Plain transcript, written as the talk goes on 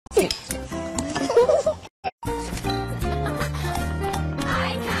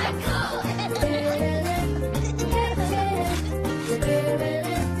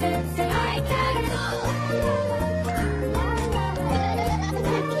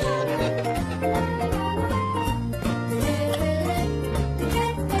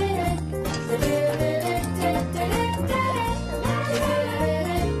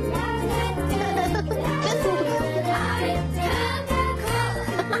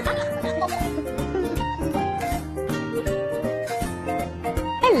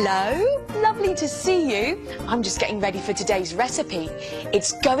Hello, lovely to see you. I'm just getting ready for today's recipe.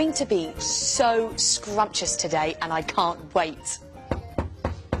 It's going to be so scrumptious today and I can't wait.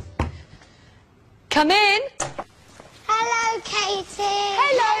 Come in. Hello, Katie.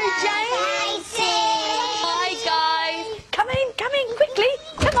 Hello, James. Katie. Hi, guys. Come in, quickly.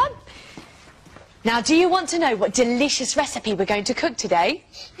 Come on. Now, do you want to know what delicious recipe we're going to cook today?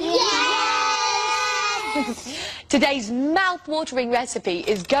 Yes! Today's mouth-watering recipe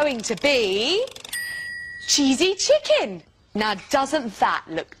is going to be cheesy chicken. Now, doesn't that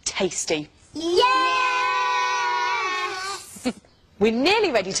look tasty? Yes! We're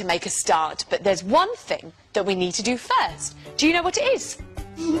nearly ready to make a start, but there's one thing that we need to do first. Do you know what it is?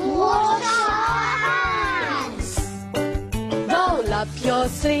 Wash our hands. Roll up your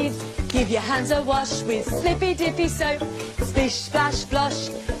sleeves, give your hands a wash with Slippy Dippy soap. Splish, splash, splosh,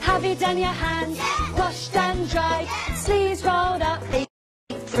 have you done your hands? Washed and dried, sleeves rolled up,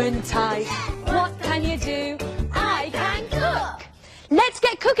 apron tied. What can you do? I can cook. Let's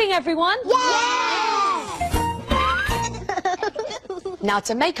get cooking, everyone. Yes! Now,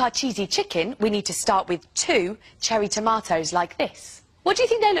 to make our cheesy chicken, we need to start with 2 cherry tomatoes like this. What do you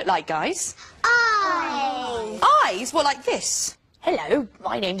think they look like, guys? Eyes. Eyes? Well, like this. Hello,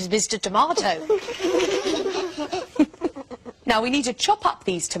 my name's Mr. Tomato. Now, we need to chop up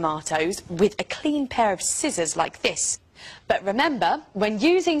these tomatoes with a clean pair of scissors like this. But remember, when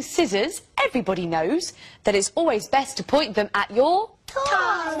using scissors, everybody knows that it's always best to point them at your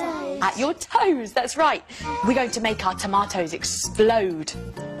Toes. At your toes, that's right. We're going to make our tomatoes explode.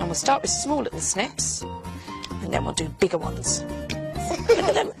 And we'll start with small little snips, and then we'll do bigger ones. Look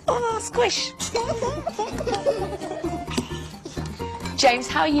at them. Oh, squish. James,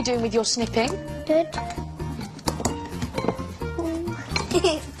 how are you doing with your snipping? Good.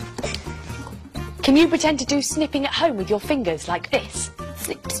 Can you pretend to do snipping at home with your fingers like this?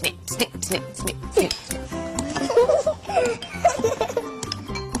 Snip, snip, snip, snip, snip, snip.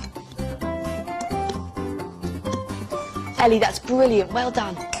 Ellie, that's brilliant. Well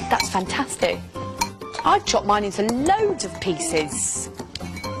done. That's fantastic. I've chopped mine into loads of pieces.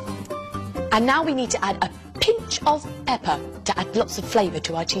 And now we need to add a pinch of pepper to add lots of flavour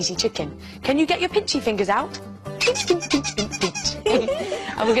to our cheesy chicken. Can you get your pinchy fingers out? Pinch, pinch, pinch, pinch, pinch.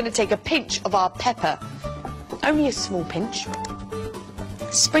 And we're going to take a pinch of our pepper. Only a small pinch.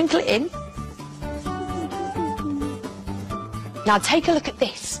 Sprinkle it in. Now take a look at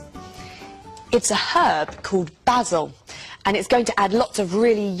this. It's a herb called basil. And it's going to add lots of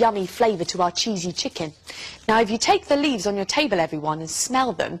really yummy flavour to our cheesy chicken. Now, if you take the leaves on your table, everyone, and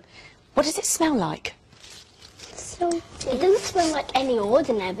smell them, what does it smell like? It doesn't smell like any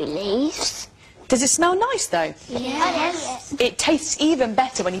ordinary leaves. Does it smell nice, though? Yes. It tastes even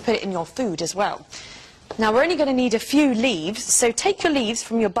better when you put it in your food as well. Now, we're only going to need a few leaves, so take your leaves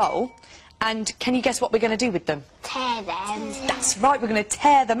from your bowl, and can you guess what we're going to do with them? Tear them. That's right, we're going to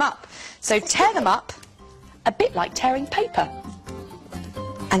tear them up. So tear them up, a bit like tearing paper.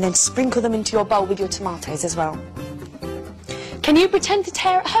 And then sprinkle them into your bowl with your tomatoes as well. Can you pretend to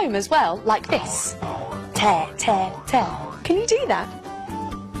tear at home as well, like this? Tear, tear, tear. Can you do that?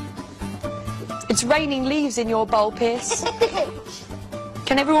 It's raining leaves in your bowl, Pierce.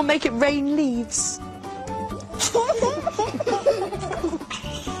 Can everyone make it rain leaves?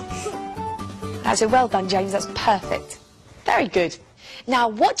 That's well done, James. That's perfect. Very good. Now,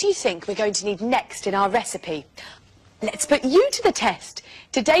 what do you think we're going to need next in our recipe? Let's put you to the test.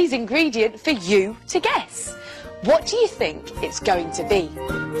 Today's ingredient for you to guess. What do you think it's going to be?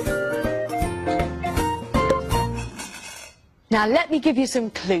 Now, let me give you some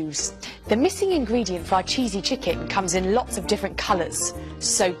clues. The missing ingredient for our cheesy chicken comes in lots of different colours.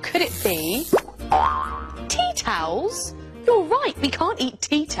 So could it be tea towels? You're right, we can't eat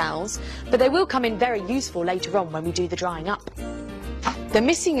tea towels, but they will come in very useful later on when we do the drying up. The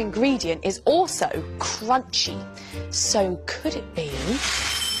missing ingredient is also crunchy. So could it be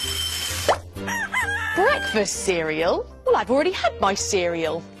breakfast cereal? Well, I've already had my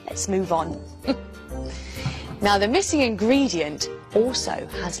cereal. Let's move on. Now, the missing ingredient also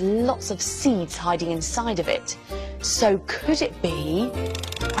has lots of seeds hiding inside of it. So could it be...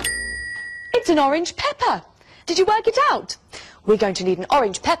 It's an orange pepper. Did you work it out? We're going to need an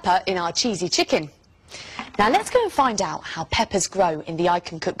orange pepper in our cheesy chicken. Now, let's go and find out how peppers grow in the I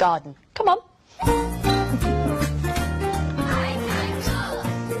Can Cook garden. Come on.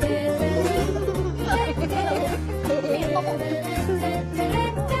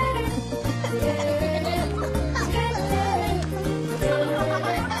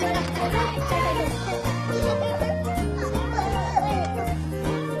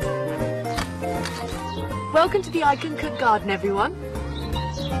 Welcome to the I Can Cook garden, everyone.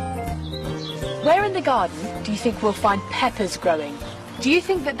 Where in the garden do you think we'll find peppers growing? Do you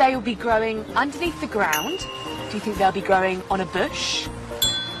think that they will be growing underneath the ground? Do you think they'll be growing on a bush?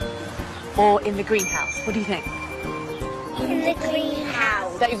 Or in the greenhouse? What do you think? In the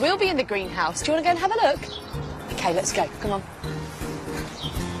greenhouse. They will be in the greenhouse. Do you want to go and have a look? Okay, let's go. Come on.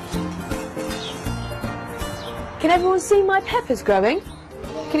 Can everyone see my peppers growing?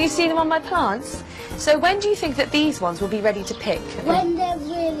 Can you see them on my plants? So when do you think that these ones will be ready to pick? When they're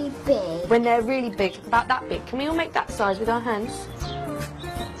really big. When they're really big, about that big. Can we all make that size with our hands?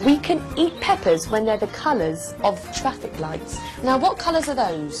 We can eat peppers when they're the colours of traffic lights. Now, what colours are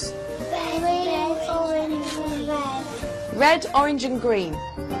those? Red, orange and red. Red, orange and green.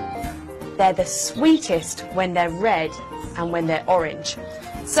 They're the sweetest when they're red and when they're orange.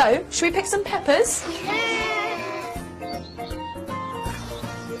 So, should we pick some peppers?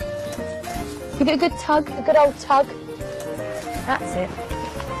 Give it a good tug, a good old tug. That's it.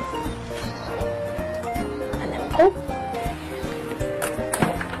 And then pull.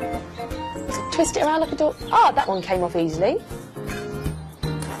 Twist it around like a door. Ah, that one came off easily.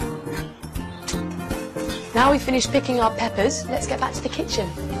 Now we've finished picking our peppers, let's get back to the kitchen.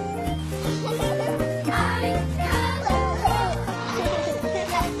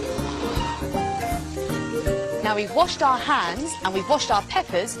 Now we've washed our hands and we've washed our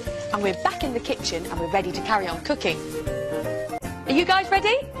peppers and we're back in the kitchen and we're ready to carry on cooking. Are you guys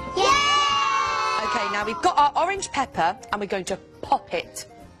ready? Yeah! Okay, now we've got our orange pepper and we're going to pop it.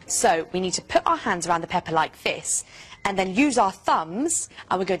 So we need to put our hands around the pepper like this and then use our thumbs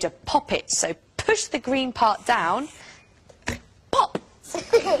and we're going to pop it. So push the green part down, pop.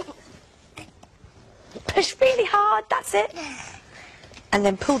 Push really hard, that's it. And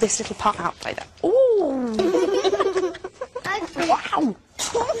then pull this little part out like that. Ooh! Wow!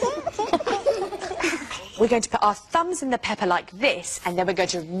 We're going to put our thumbs in the pepper like this, and then we're going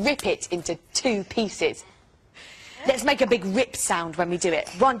to rip it into 2 pieces. Let's make a big rip sound when we do it.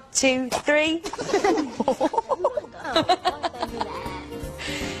 1, 2, 3.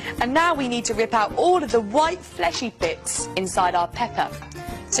 And now we need to rip out all of the white fleshy bits inside our pepper.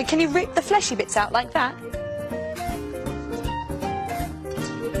 So can you rip the fleshy bits out like that?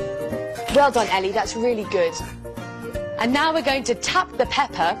 Well done, Ellie, that's really good. And now we're going to tap the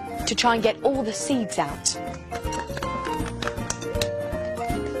pepper to try and get all the seeds out.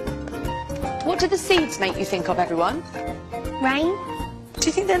 What do the seeds make you think of, everyone? Rain? Do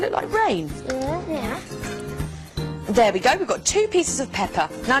you think they look like rain? Yeah. There we go, we've got 2 pieces of pepper.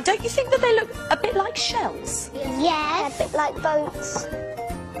 Now, don't you think that they look a bit like shells? Yeah, a bit like boats.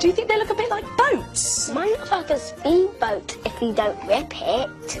 Do you think they look a bit like boats? Mine looks like a speedboat if you don't rip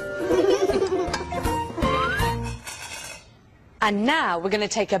it. And now we're going to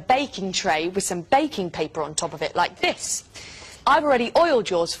take a baking tray with some baking paper on top of it, like this. I've already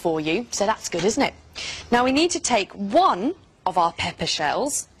oiled yours for you, so that's good, isn't it? Now we need to take one of our pepper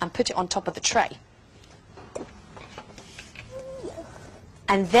shells and put it on top of the tray.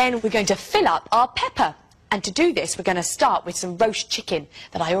 And then we're going to fill up our pepper. And to do this, we're going to start with some roast chicken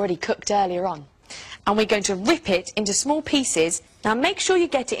that I already cooked earlier on. And we're going to rip it into small pieces. Now make sure you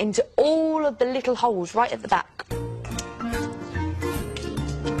get it into all of the little holes right at the back.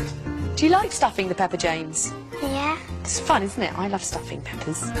 Do you like stuffing the pepper, James? Yeah. It's fun, isn't it? I love stuffing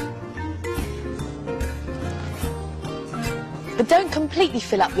peppers. But don't completely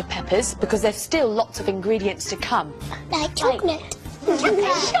fill up your peppers because there's still lots of ingredients to come. Like chocolate.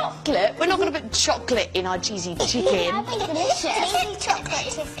 Chocolate? We're not going to put chocolate in our cheesy chicken. Cheesy chocolate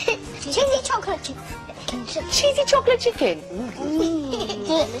chicken. Cheesy chocolate chicken. Cheesy chocolate chicken?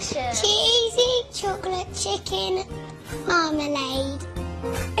 Delicious. Cheesy chocolate chicken marmalade.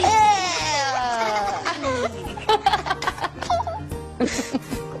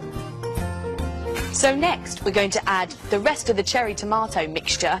 So next we're going to add the rest of the cherry tomato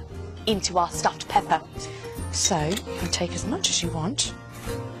mixture into our stuffed pepper. So you can take as much as you want.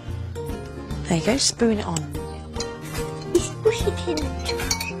 There you go, spoon it on.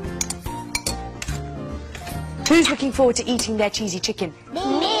 Who's looking forward to eating their cheesy chicken?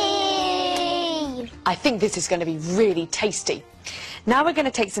 Me! I think this is going to be really tasty. Now we're going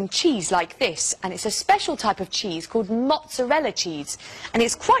to take some cheese like this, and it's a special type of cheese called mozzarella cheese, and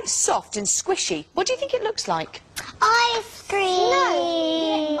it's quite soft and squishy. What do you think it looks like? Ice cream!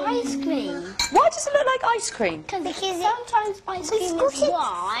 No, yeah, ice cream. Why does it look like ice cream? Because sometimes ice cream is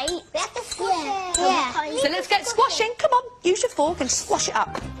white. We have to squash it. Yeah. So let's get squashing. Come on, use your fork and squash it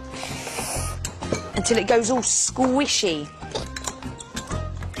up until it goes all squishy.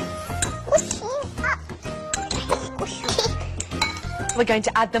 We're going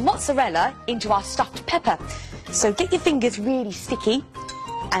to add the mozzarella into our stuffed pepper. So get your fingers really sticky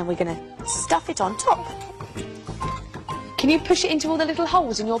and we're going to stuff it on top. Can you push it into all the little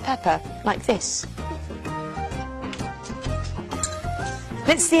holes in your pepper, like this?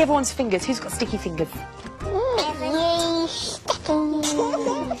 Let's see everyone's fingers. Who's got sticky fingers?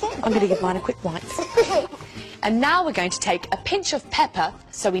 I'm going to give mine a quick wipe. And now we're going to take a pinch of pepper,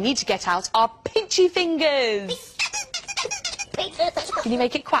 so we need to get out our pinchy fingers. Can you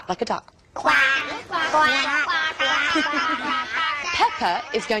make it quack like a duck? Pepper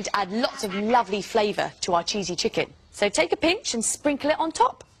is going to add lots of lovely flavour to our cheesy chicken. So take a pinch and sprinkle it on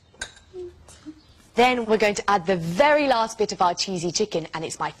top. Then we're going to add the very last bit of our cheesy chicken, and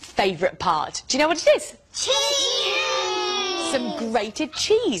it's my favourite part. Do you know what it is? Cheese! Some grated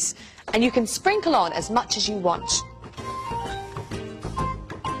cheese. And you can sprinkle on as much as you want.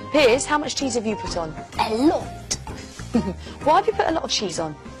 Piers, how much cheese have you put on? A lot. Why have you put a lot of cheese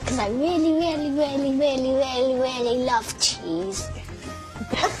on? Because I really love cheese.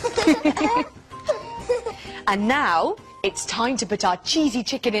 And now it's time to put our cheesy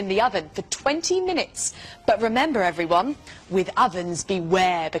chicken in the oven for 20 minutes. But remember, everyone, with ovens,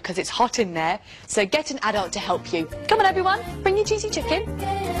 beware, because it's hot in there. So get an adult to help you. Come on, everyone, bring your cheesy chicken.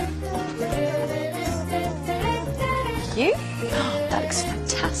 Thank you. Oh, that looks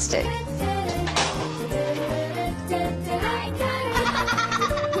fantastic.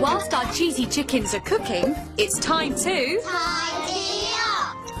 Whilst our cheesy chickens are cooking, it's time to... Tidy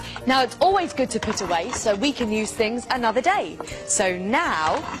up! Now, it's always good to put away so we can use things another day. So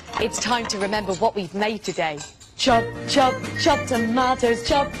now, it's time to remember what we've made today. Chop, chop, chop tomatoes,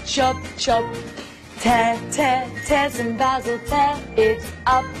 chop, chop, chop. Tear, tear, tear some basil, tear it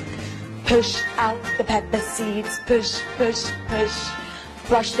up. Push out the pepper seeds, push, push, push.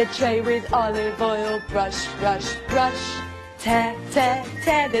 Brush the tray with olive oil, brush, brush, brush. Tear, tear,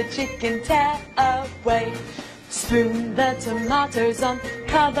 tear the chicken, tear away. Spoon the tomatoes on,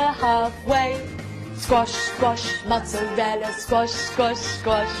 cover halfway. Squash, squash, mozzarella, squash, squash,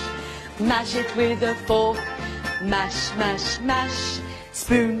 squash. Mash it with a fork, mash, mash, mash.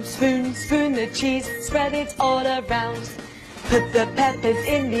 Spoon, spoon, spoon the cheese, spread it all around. Put the peppers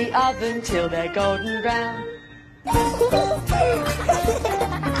in the oven till they're golden brown.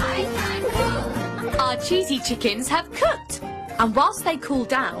 Our cheesy chickens have cooked. And whilst they cool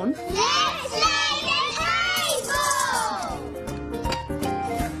down... Let's lay the table!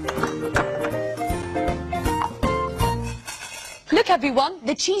 Look, everyone,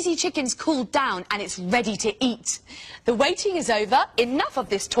 the cheesy chicken's cooled down and it's ready to eat. The waiting is over. Enough of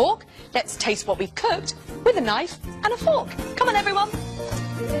this talk. Let's taste what we've cooked with a knife and a fork. Come on, everyone.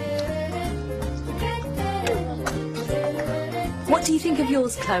 What do you think of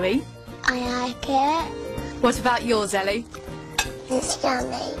yours, Chloe? I like it. What about yours, Ellie? It's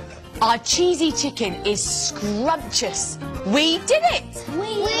yummy. Our cheesy chicken is scrumptious. We did it!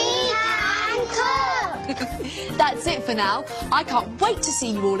 We can cook! That's it for now. I can't wait to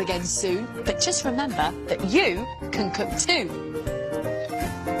see you all again soon. But just remember that you can cook too.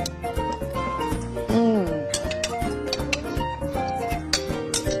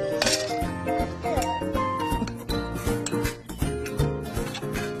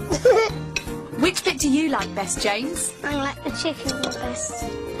 Which bit do you like best, James? I like the chicken the best.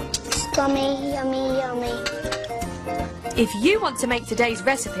 It's yummy, yummy, yummy. If you want to make today's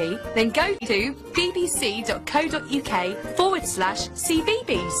recipe, then go to bbc.co.uk/cbbs.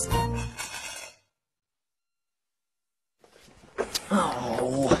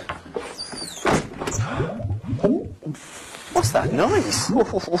 Oh. What's that noise?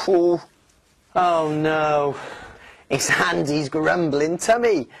 Oh no. It's Andy's grumbling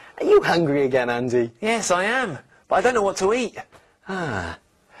tummy. Are you hungry again, Andy? Yes, I am, but I don't know what to eat. Ah.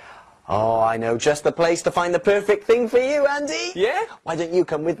 Oh, I know just the place to find the perfect thing for you, Andy. Yeah? Why don't you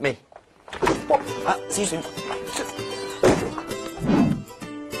come with me? See you soon.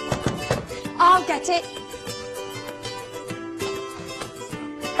 I'll get it.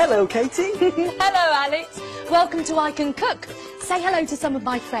 Hello, Katie. Hello, Alex. Welcome to I Can Cook. Say hello to some of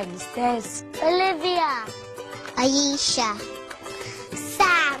my friends. There's Olivia. Aisha.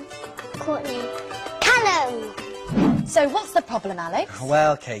 Sam. Courtney. Callum. So what's the problem, Alex?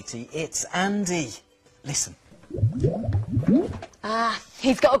 Well, Katie, it's Andy. Listen. Ah,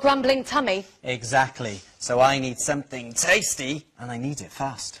 he's got a grumbling tummy. Exactly. So I need something tasty, and I need it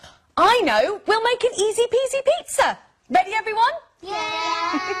fast. I know. We'll make an easy peasy pizza. Ready, everyone?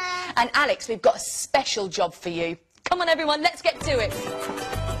 Yeah. And Alex, we've got a special job for you. Come on, everyone, let's get to it.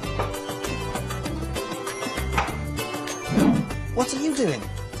 What are you doing?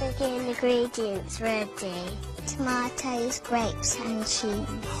 We're getting ingredients ready. Tomatoes, grapes and cheese.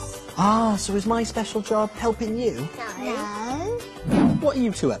 Ah, so is my special job helping you? No. What are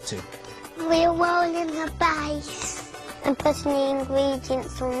you two up to? We're rolling the base and putting the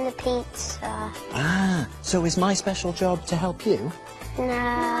ingredients on the pizza. Ah, so is my special job to help you?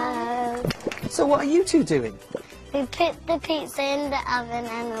 No. So what are you two doing? We put the pizza in the oven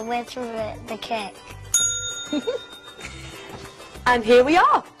and we're waiting for it to cook. And here we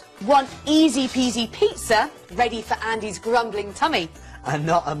are. One easy peasy pizza ready for Andy's grumbling tummy. And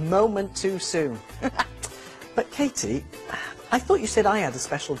not a moment too soon. But Katie, I thought you said I had a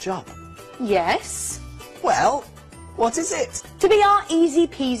special job. Yes. Well, what is it? To be our easy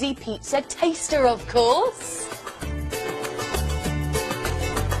peasy pizza taster, of course.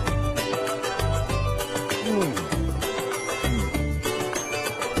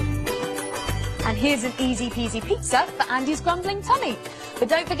 And here's an easy peasy pizza for Andy's grumbling tummy. But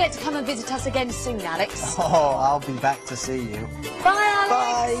don't forget to come and visit us again soon, Alex. Oh, I'll be back to see you. Bye,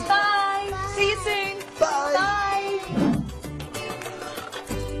 Alex. Bye. Bye. Bye. See you soon. Bye. Bye.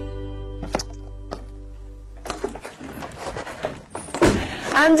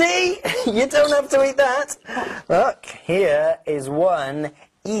 Andy, you don't have to eat that. Look, here is one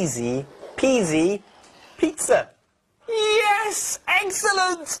easy peasy pizza. Yes,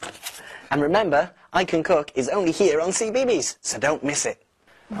 excellent. And remember, I Can Cook is only here on CBeebies, so don't miss it.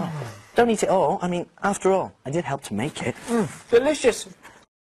 Oh, don't eat it all. I mean, after all, I did help to make it. Delicious.